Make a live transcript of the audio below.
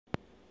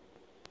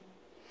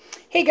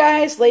Hey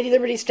guys,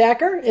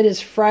 LadyLibertyStacker. It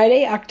is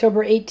Friday,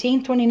 October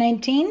 18th,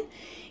 2019,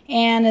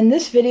 and in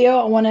this video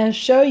I want to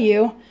show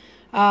you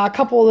a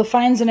couple of the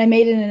finds that I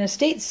made in an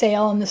estate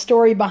sale and the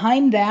story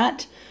behind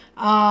that.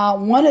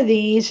 One of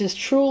these is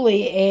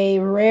truly a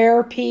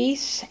rare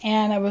piece,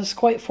 and I was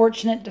quite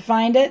fortunate to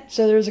find it,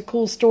 so there's a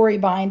cool story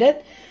behind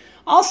it.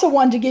 Also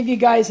wanted to give you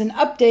guys an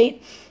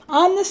update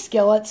on the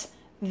skillets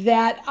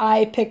that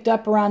I picked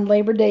up around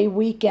Labor Day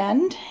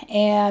weekend.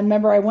 And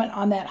remember, I went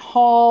on that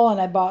haul and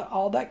I bought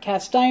all that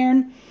cast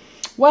iron.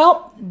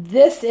 Well,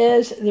 this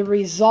is the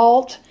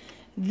result.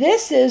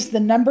 This is the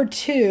number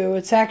 2.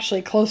 It's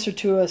actually closer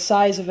to a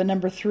size of a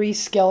number 3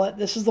 skillet.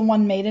 This is the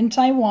one made in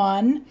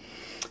Taiwan.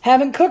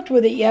 Haven't cooked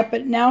with it yet,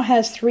 but it now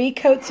has 3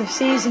 coats of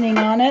seasoning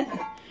on it.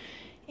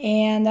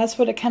 And that's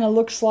what it kind of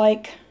looks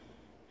like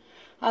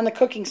on the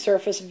cooking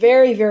surface.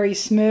 Very, very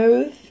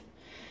smooth.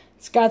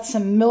 It's got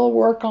some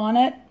millwork on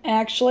it,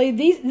 actually.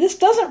 This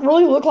doesn't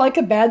really look like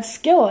a bad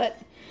skillet.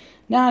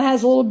 Now, it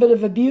has a little bit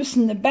of abuse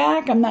in the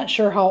back. I'm not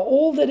sure how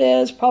old it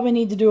is. Probably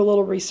need to do a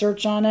little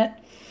research on it.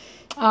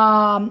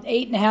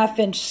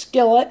 8.5-inch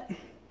skillet.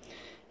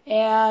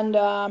 And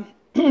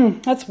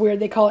that's weird.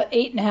 They call it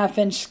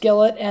 8.5-inch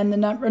skillet. And the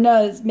number,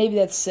 no, maybe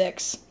that's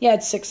 6. Yeah,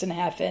 it's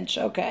 6.5-inch.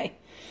 Okay.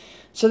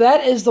 So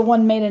that is the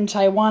one made in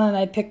Taiwan, and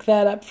I picked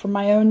that up for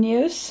my own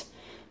use.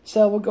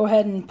 So we'll go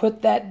ahead and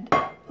put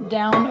that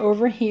down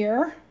over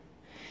here.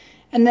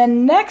 And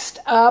then next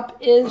up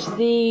is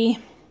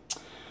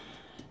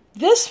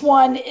this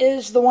one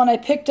is the one I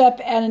picked up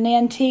at an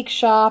antique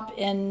shop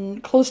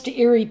in close to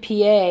Erie,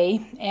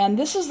 PA, and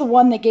this is the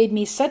one that gave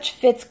me such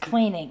fits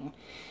cleaning.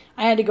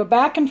 I had to go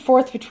back and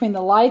forth between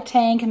the lye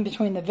tank and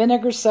between the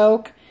vinegar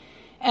soak,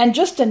 and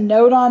just a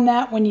note on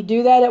that, when you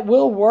do that, it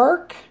will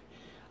work,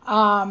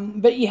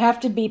 but you have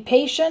to be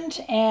patient,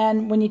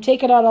 and when you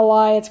take it out of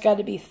lye, it's got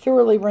to be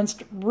thoroughly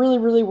rinsed really,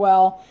 really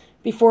well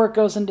before it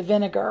goes into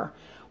vinegar.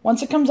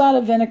 Once it comes out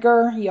of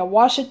vinegar, you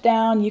wash it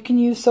down. You can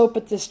use soap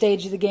at this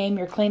stage of the game.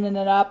 You're cleaning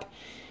it up.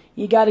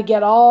 You got to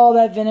get all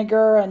that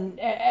vinegar and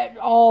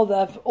all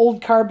the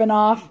old carbon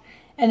off.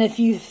 And if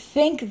you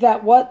think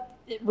that what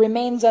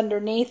remains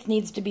underneath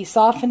needs to be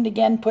softened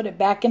again, put it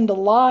back into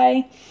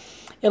lye.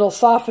 It'll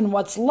soften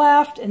what's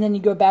left, and then you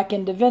go back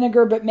into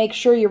vinegar, but make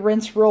sure you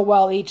rinse real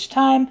well each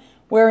time,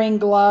 wearing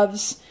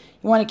gloves.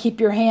 You want to keep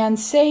your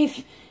hands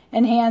safe,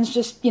 and hands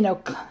just,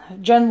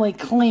 generally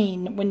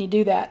clean when you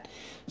do that.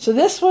 So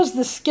this was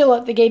the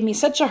skillet that gave me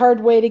such a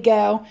hard way to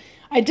go.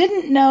 I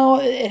didn't know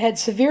it had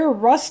severe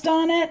rust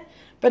on it,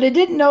 but I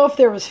didn't know if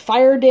there was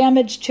fire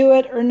damage to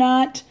it or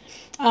not.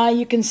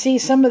 You can see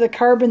some of the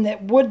carbon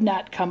that would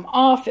not come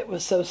off. It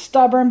was so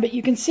stubborn, but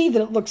you can see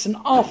that it looks an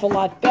awful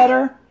lot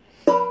better.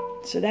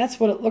 So that's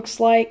what it looks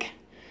like.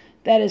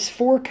 That is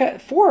 4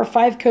 or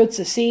 5 coats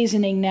of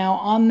seasoning now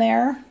on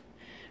there.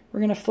 We're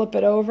going to flip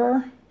it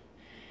over.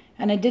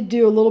 And I did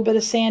do a little bit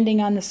of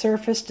sanding on the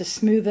surface to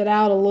smooth it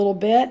out a little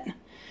bit.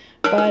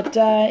 But,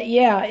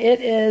 yeah,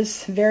 it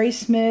is very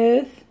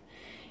smooth.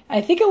 I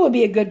think it will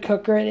be a good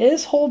cooker. It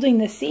is holding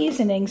the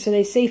seasoning, so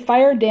they say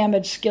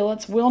fire-damaged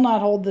skillets will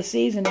not hold the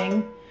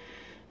seasoning.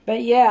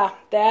 But, yeah,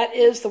 that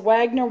is the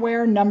Wagner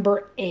Ware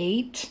number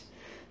 8.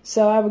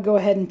 So I would go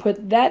ahead and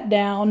put that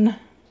down.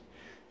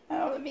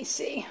 Oh, let me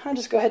see. I'll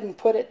just go ahead and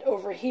put it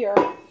over here.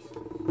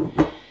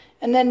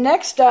 And then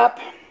next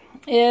up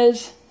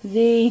is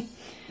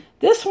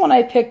this one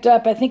I picked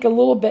up, I think, a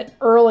little bit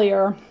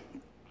earlier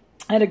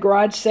at a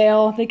garage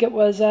sale. I think it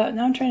was, now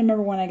I'm trying to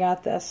remember when I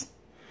got this.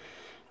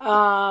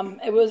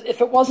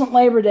 If it wasn't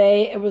Labor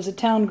Day, it was a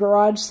town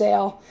garage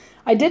sale.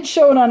 I did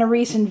show it on a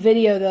recent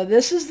video, though.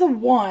 This is the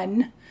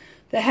one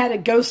that had a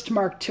ghost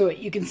mark to it.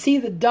 You can see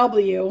the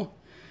W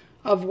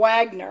of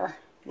Wagner.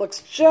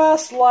 Looks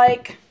just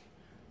like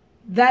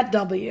that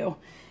W.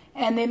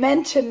 And they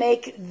meant to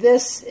make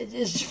this, it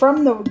is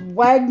from the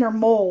Wagner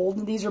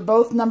mold. These are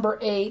both number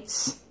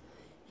 8s.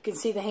 You can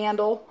see the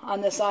handle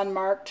on this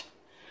unmarked.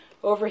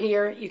 Over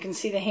here, you can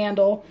see the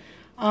handle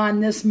on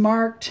this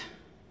marked.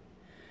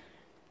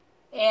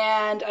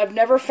 And I've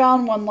never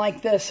found one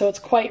like this, so it's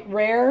quite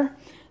rare.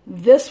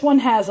 This one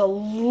has a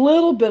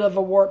little bit of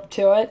a warp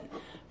to it,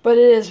 but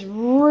it is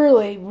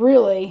really,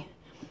 really,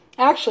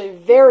 actually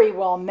very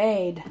well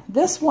made.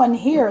 This one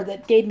here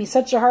that gave me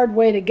such a hard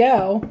way to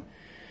go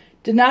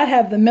did not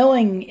have the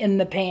milling in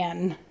the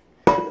pan.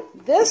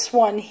 This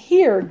one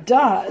here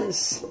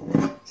does.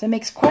 So it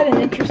makes quite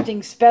an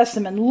interesting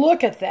specimen.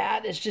 Look at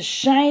that. It's just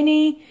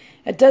shiny.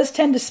 It does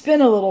tend to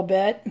spin a little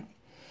bit.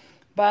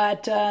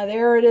 But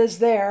there it is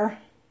there.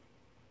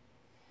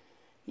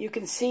 You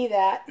can see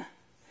that.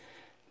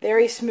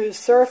 Very smooth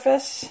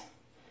surface.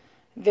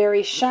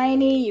 Very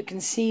shiny. You can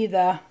see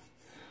the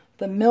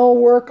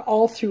millwork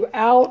all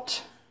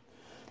throughout.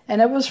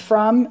 And it was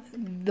from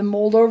the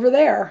mold over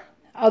there.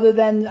 Other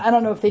than, I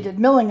don't know if they did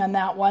milling on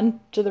that one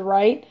to the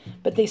right,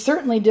 but they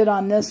certainly did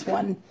on this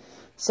one.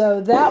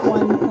 So that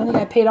one, I think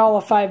I paid all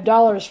of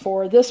 $5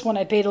 for. This one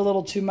I paid a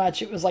little too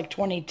much. It was like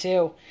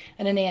 $22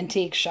 in an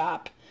antique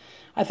shop.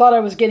 I thought I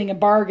was getting a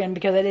bargain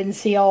because I didn't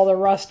see all the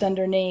rust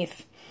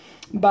underneath.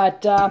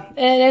 But at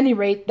any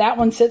rate, that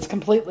one sits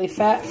completely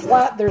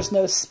flat. There's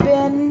no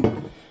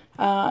spin.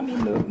 Let me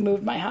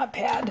move my hot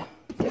pad.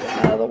 Get it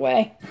out of the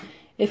way.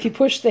 If you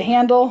push the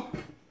handle,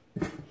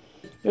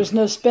 there's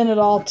no spin at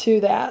all to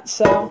that.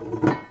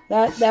 So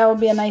that would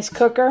be a nice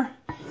cooker.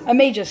 I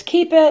may just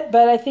keep it,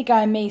 but I think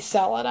I may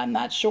sell it. I'm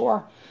not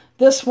sure.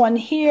 This one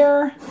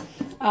here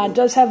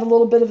does have a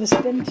little bit of a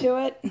spin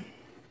to it,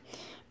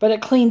 but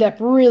it cleaned up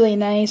really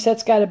nice.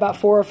 That's got about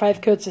 4 or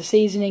 5 coats of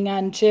seasoning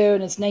on too,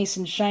 and it's nice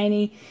and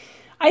shiny.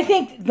 I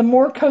think the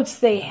more coats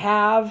they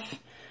have,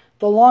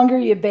 the longer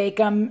you bake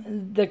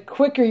them, the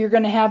quicker you're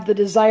going to have the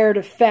desired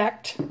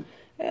effect.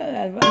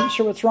 I'm not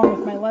sure what's wrong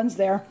with my lens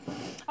there.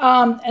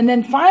 And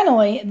then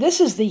finally, this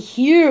is the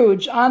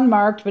huge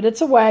unmarked, but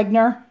it's a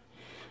Wagner.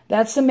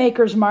 That's the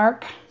maker's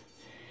mark.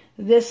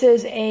 This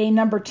is a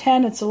number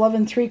 10. It's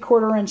 11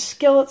 3/4 inch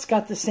skillet. It's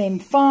got the same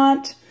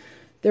font.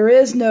 There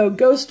is no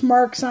ghost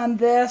marks on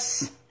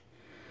this.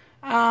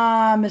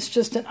 It's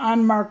just an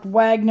unmarked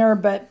Wagner,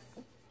 but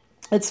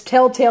it's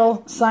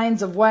telltale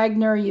signs of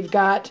Wagner. You've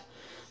got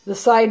the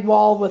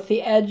sidewall with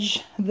the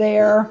edge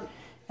there,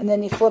 and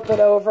then you flip it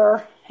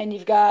over, and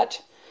you've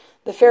got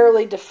the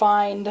fairly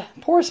defined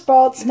pour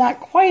spout. It's not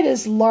quite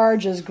as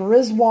large as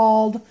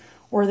Griswold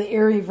or the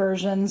Erie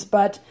versions,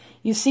 but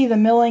you see the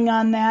milling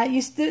on that.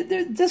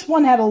 This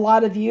one had a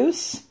lot of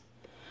use,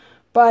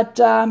 but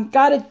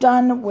got it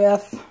done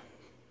with,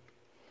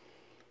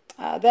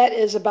 that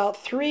is about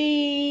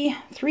three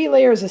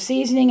layers of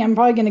seasoning. I'm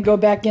probably going to go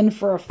back in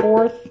for a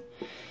fourth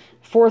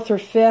or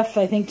fifth,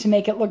 I think, to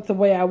make it look the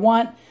way I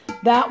want.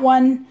 That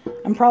one,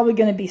 I'm probably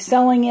going to be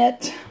selling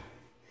it.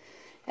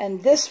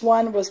 And this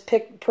one was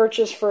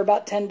purchased for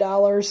about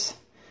 $10.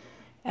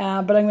 But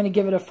I'm going to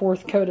give it a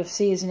 4th coat of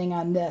seasoning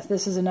on this.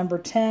 This is a number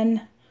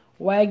 10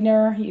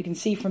 Wagner. You can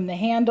see from the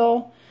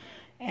handle.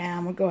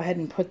 And we'll go ahead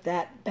and put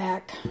that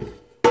back.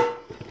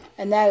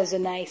 And that is a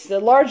nice. The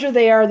larger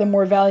they are, the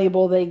more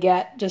valuable they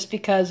get, just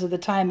because of the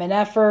time and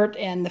effort.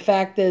 And the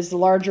fact is, the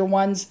larger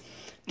ones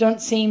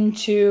don't seem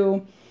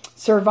to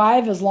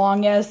survive as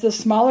long as the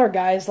smaller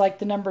guys, like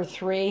the number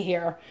 3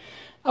 here.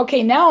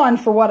 Okay, now on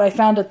for what I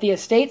found at the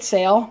estate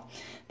sale.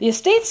 The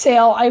estate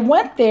sale, I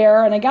went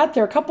there, and I got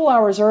there a couple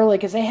hours early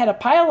because they had a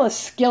pile of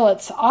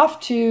skillets off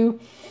to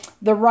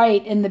the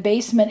right in the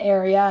basement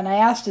area, and I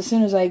asked as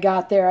soon as I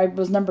got there. I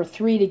was number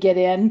 3 to get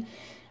in,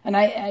 and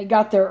I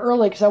got there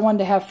early because I wanted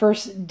to have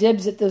first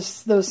dibs at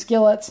those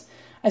skillets.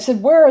 I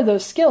said, "Where are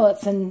those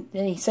skillets?" And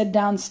he said,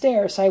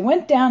 "Downstairs." So I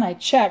went down, I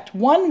checked.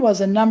 One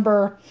was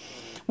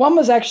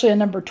actually a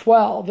number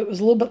 12. It was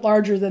a little bit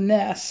larger than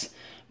this,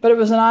 but it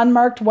was an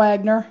unmarked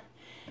Wagner.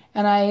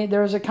 And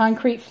there was a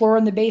concrete floor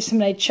in the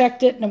basement. I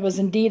checked it, and it was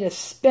indeed a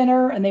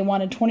spinner, and they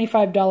wanted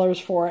 $25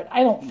 for it.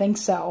 I don't think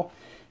so.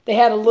 They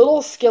had a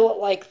little skillet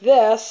like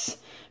this,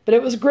 but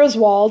it was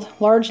Griswold,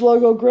 large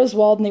logo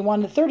Griswold, and they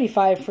wanted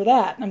 $35 for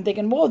that. And I'm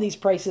thinking, whoa, these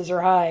prices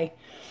are high.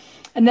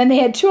 And then they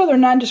had 2 other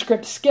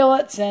nondescript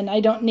skillets, and I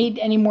don't need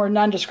any more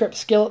nondescript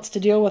skillets to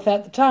deal with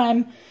at the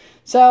time.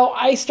 So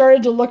I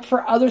started to look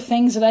for other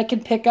things that I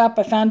could pick up.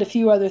 I found a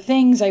few other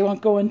things. I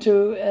won't go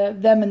into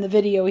them in the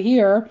video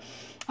here.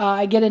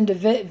 I get into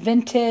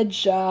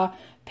vintage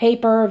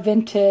paper,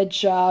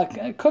 vintage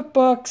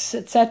cookbooks,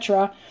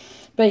 etc.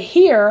 But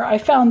here, I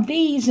found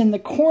these in the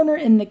corner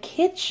in the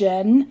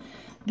kitchen.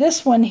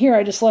 This one here,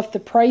 I just left the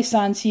price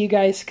on so you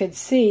guys could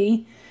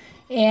see.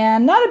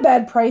 And not a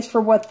bad price for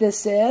what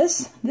this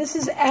is. This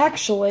is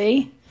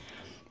actually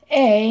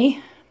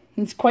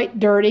it's quite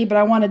dirty, but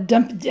I want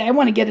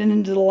to get it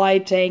into the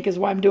live tank is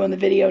why I'm doing the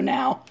video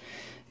now.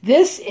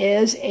 This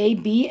is a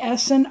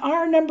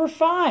BS&R number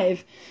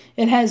 5.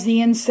 It has the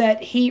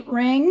inset heat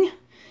ring.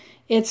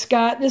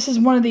 This is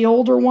one of the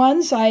older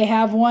ones. I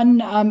have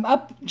one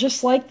up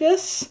just like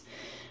this.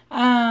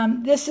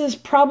 This is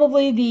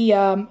probably the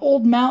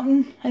Old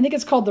Mountain. I think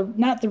it's called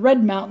not the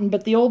Red Mountain,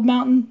 but the Old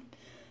Mountain.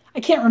 I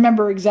can't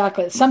remember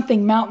exactly. It's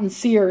something Mountain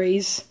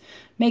series.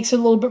 Makes it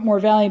a little bit more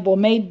valuable.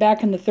 Made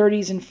back in the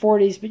 30s and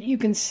 40s, but you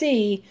can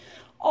see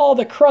all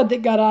the crud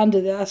that got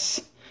onto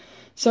this.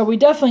 So we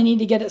definitely need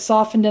to get it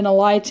softened in a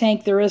lye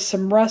tank. There is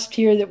some rust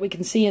here that we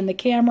can see in the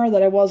camera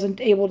that I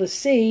wasn't able to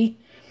see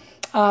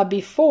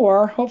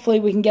before. Hopefully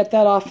we can get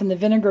that off in the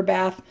vinegar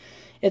bath.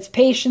 It's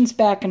patience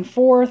back and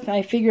forth.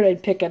 I figured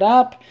I'd pick it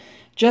up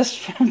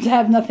just to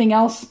have nothing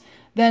else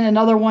than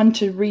another one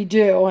to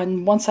redo.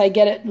 And once I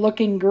get it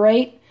looking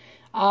great,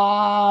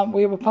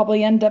 we will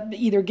probably end up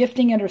either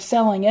gifting it or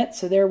selling it.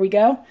 So there we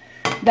go.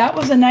 That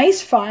was a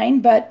nice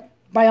find, but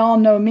by all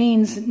no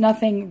means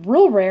nothing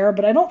real rare,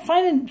 but I don't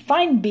find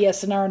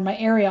BS&R in my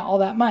area all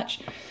that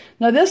much.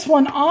 Now this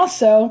one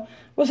also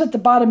was at the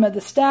bottom of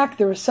the stack.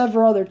 There were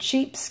several other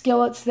cheap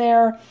skillets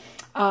there,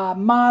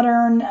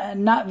 modern,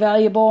 not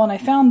valuable, and I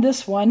found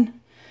this one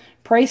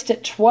priced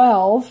at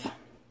 $12.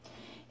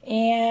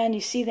 And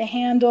you see the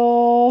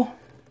handle,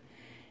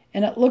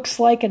 and it looks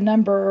like an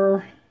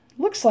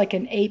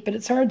 8, but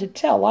it's hard to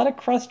tell. A lot of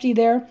crusty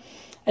there.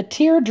 A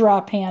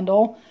teardrop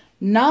handle,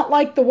 not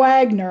like the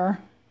Wagner.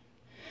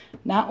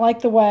 Not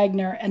like the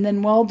Wagner. And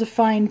then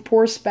well-defined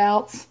pour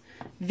spouts.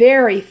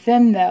 Very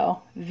thin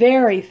though,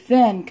 very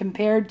thin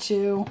compared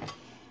to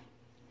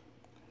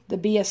the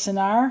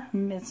BSNR.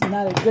 It's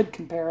not a good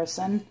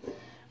comparison.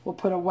 We'll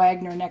put a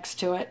Wagner next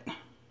to it.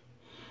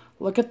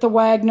 Look at the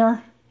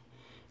Wagner.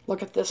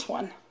 Look at this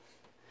one.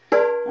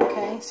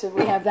 Okay, so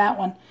we have that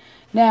one.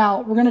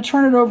 Now, we're going to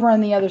turn it over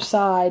on the other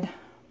side.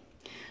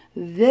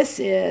 This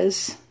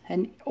is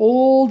an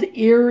old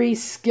Erie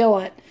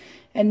skillet.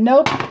 And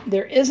nope,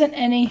 there isn't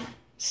any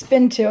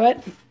spin to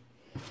it.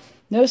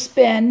 No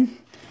spin.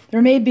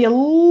 There may be a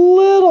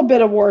little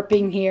bit of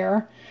warping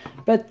here.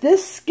 But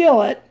this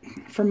skillet,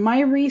 from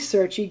my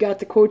research, you got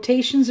the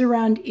quotations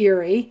around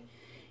Erie.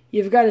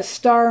 You've got a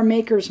star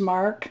maker's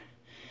mark.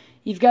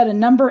 You've got a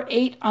number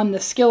 8 on the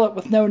skillet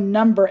with no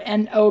number,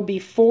 N-O,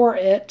 before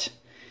it.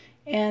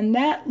 And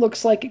that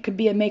looks like it could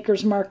be a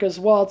maker's mark as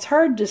well. It's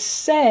hard to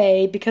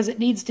say because it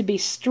needs to be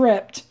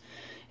stripped.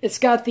 It's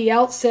got the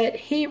outset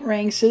heat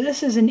ring. So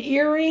this is an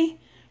Erie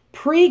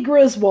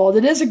pre-Griswold.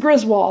 It is a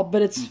Griswold,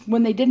 but it's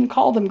when they didn't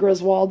call them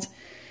Griswolds.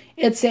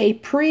 It's a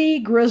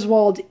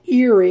pre-Griswold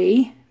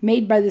Erie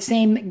made by the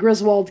same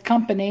Griswold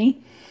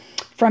company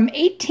from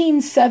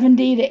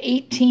 1870 to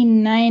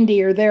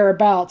 1890 or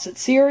thereabouts.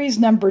 It's series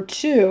number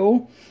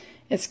 2.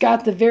 It's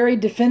got the very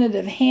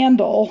definitive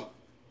handle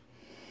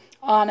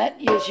on it,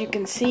 as you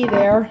can see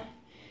there,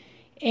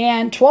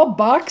 and 12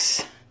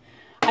 bucks.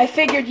 I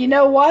figured, you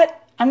know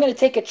what, I'm going to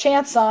take a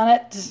chance on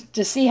it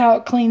to see how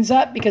it cleans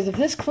up, because if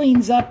this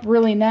cleans up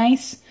really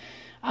nice,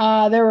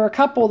 there were a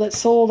couple that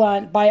sold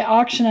by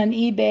auction on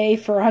eBay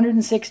for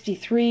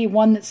 $163,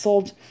 one that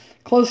sold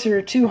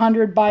closer to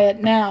 200, buy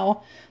it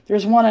now.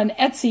 There's one on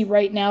Etsy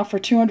right now for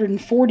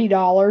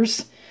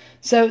 $240.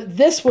 So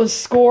this was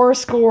score,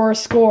 score,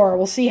 score.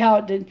 We'll see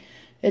how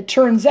it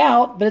turns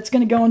out, but it's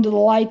going to go into the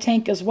lye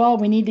tank as well.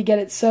 We need to get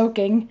it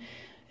soaking.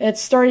 It's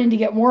starting to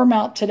get warm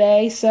out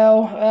today,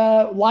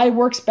 so lye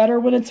works better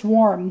when it's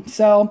warm.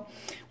 So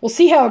we'll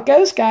see how it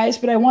goes, guys,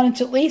 but I wanted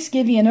to at least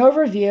give you an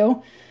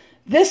overview.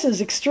 This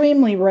is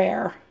extremely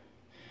rare.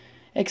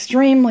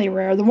 Extremely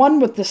rare. The one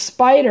with the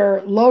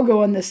spider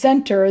logo in the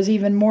center is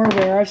even more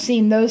rare. I've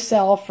seen those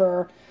sell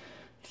for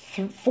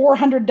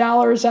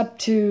 $400 up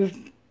to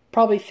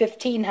probably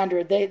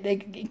 $1,500.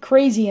 They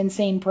crazy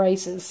insane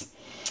prices.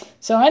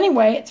 So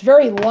anyway, it's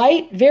very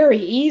light, very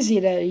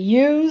easy to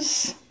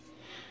use.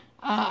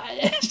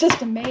 It's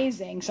just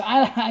amazing. So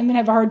I'm going to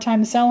have a hard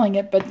time selling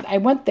it, but I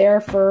went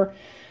there for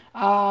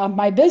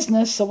my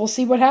business, so we'll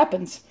see what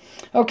happens.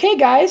 Okay,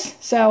 guys,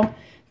 so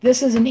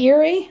this is an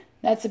Erie.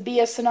 That's a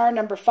BSNR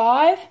number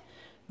 5.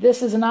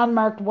 This is an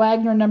unmarked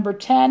Wagner number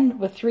 10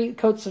 with 3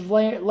 coats of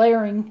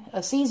layering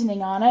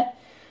seasoning on it.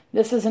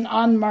 This is an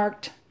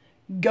unmarked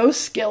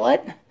Ghost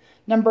Skillet,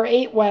 number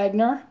 8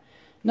 Wagner,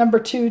 number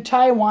 2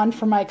 Taiwan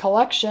for my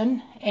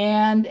collection,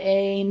 and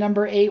a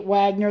number 8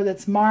 Wagner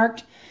that's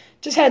marked.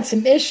 Just had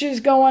some issues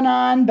going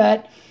on,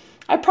 but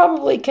I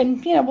probably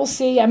can, we'll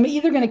see. I'm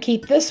either going to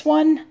keep this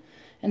one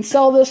and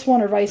sell this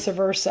one or vice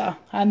versa.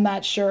 I'm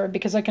not sure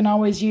because I can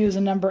always use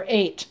a number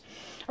 8.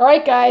 All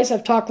right, guys,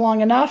 I've talked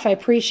long enough. I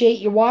appreciate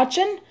you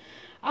watching.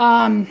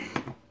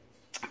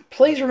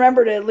 Please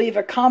remember to leave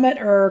a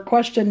comment or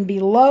question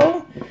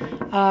below.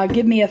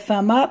 Give me a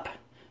thumb up.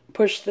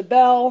 Push the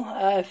bell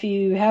if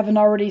you haven't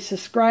already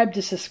subscribed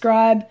to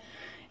subscribe.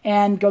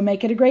 And go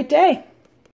make it a great day.